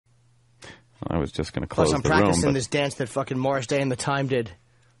I was just going to close Plus, I'm the room. practicing this dance that fucking Morris Day and the Time did.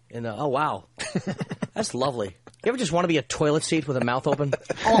 Oh, wow. That's lovely. You ever just want to be a toilet seat with a mouth open?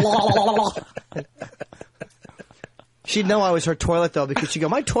 She'd know I was her toilet, though, because she'd go,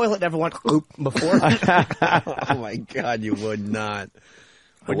 my toilet never went oop before. Oh, my God, you would not.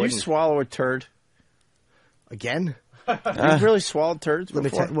 Would you swallow a turd? Again? You've really swallowed turds before?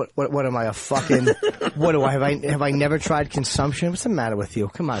 Let me tell you, what am I, a fucking... What do I... Have I never tried consumption? What's the matter with you?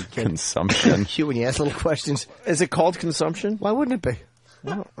 Come on, kid. Consumption. You, when you ask little questions. Is it called consumption? Why wouldn't it be?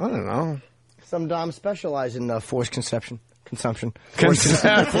 Well, I don't know. Some doms specialize in forced consumption. Consumption. Forced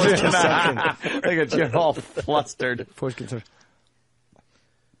consumption. Look at you all flustered. Forced consumption.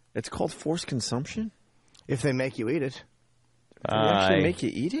 It's called forced consumption? If they make you eat it. Do they actually make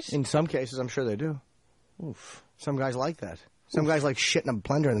you eat it? In some cases, I'm sure they do. Oof. Some guys like that. Some guys like shit in a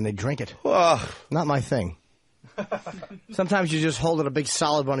blender and then they drink it. Ugh. Not my thing. Sometimes you just hold it a big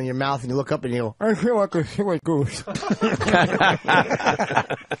solid one in your mouth and you look up and you go, I feel like a human goose. And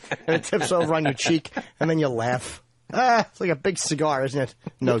it tips over on your cheek and then you laugh. It's like a big cigar, isn't it?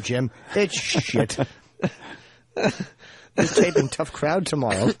 No, Jim. It's shit. You're taping Tough Crowd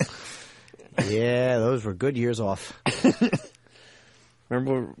tomorrow. Yeah, those were good years off.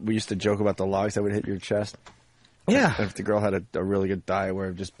 Remember we used to joke about the logs that would hit your chest? Yeah. And if the girl had a really good diet where it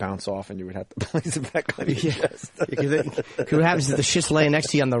would just bounce off and you would have to place it back on your chest. What happens is the shit's laying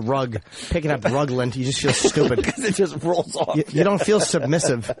next to you on the rug, picking up rug lint. You just feel stupid. Because it just rolls off. You don't feel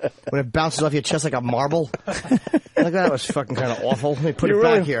submissive when it bounces off your chest like a marble. Like that was fucking kind of awful. Let me put it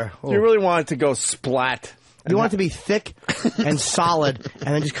back here. Oh. You really want it to go splat. You want it to be thick and solid,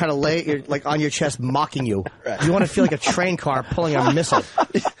 and then just kind of lay it like on your chest, mocking you. Right. You want to feel like a train car pulling a missile.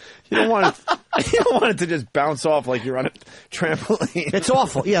 You don't want it to just bounce off like you're on a trampoline. It's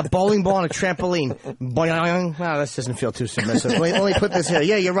awful. Yeah, bowling ball on a trampoline. Boing. Wow, this doesn't feel too submissive. Let me put this here.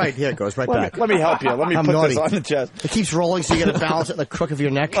 Yeah, you're right. Here it goes right back. Let me help you. Let me put this on the chest. It keeps rolling, so you got to balance it in the crook of your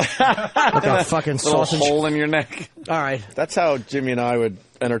neck, like a fucking sausage. Little hole in your neck. All right. That's how Jimmy and I would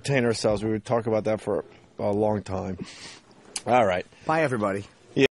entertain ourselves. We would talk about that for a long time. All right. Bye, everybody.